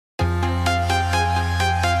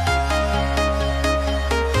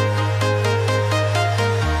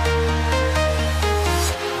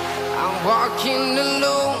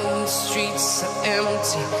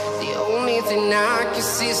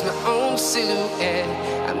sees my own silhouette.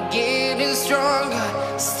 I'm getting stronger,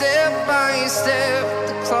 step by step.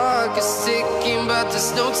 The clock is ticking, but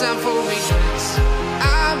there's no time for regrets.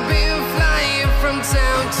 I've been flying from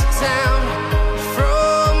town to town,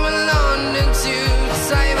 from London to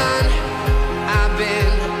Taiwan. I've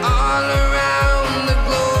been all around the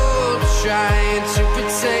globe, trying to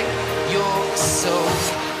protect your soul.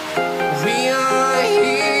 We are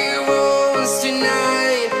heroes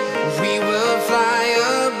tonight. We will fly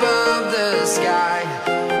above the sky.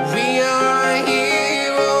 We are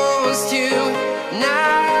heroes tonight.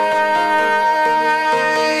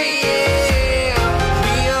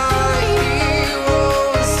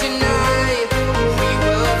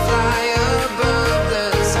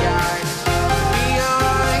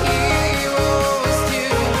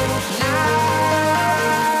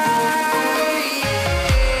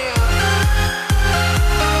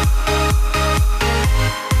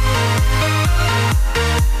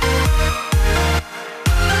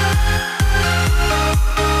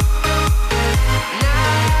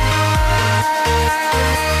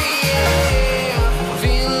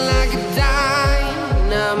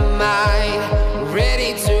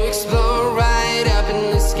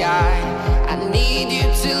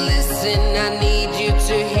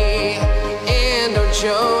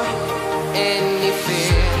 Show any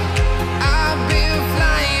fear. I've been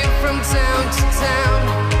flying from town to town,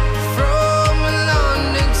 from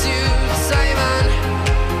London to Taiwan.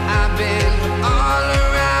 I've been all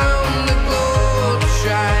around the globe,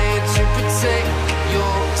 trying to protect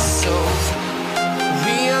your soul.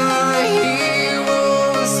 We are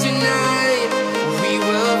heroes tonight. We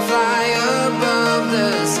will fly above the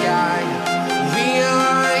sky. We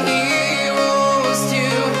are heroes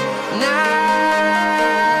tonight.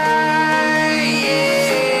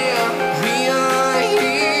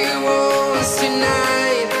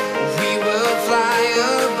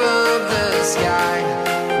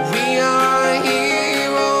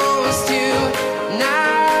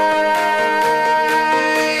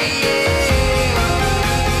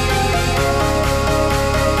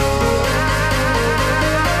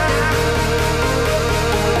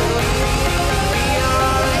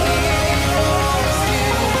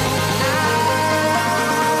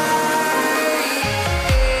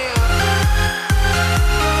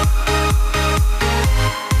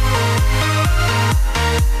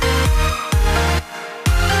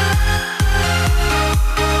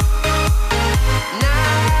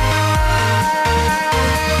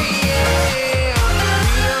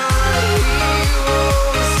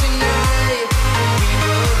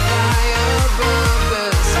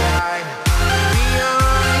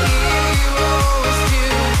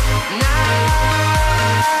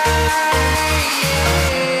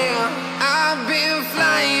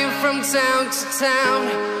 Town to town,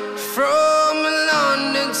 from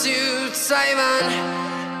London to Taiwan.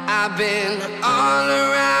 I've been all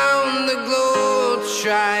around the globe,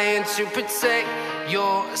 trying to protect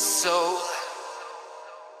your soul.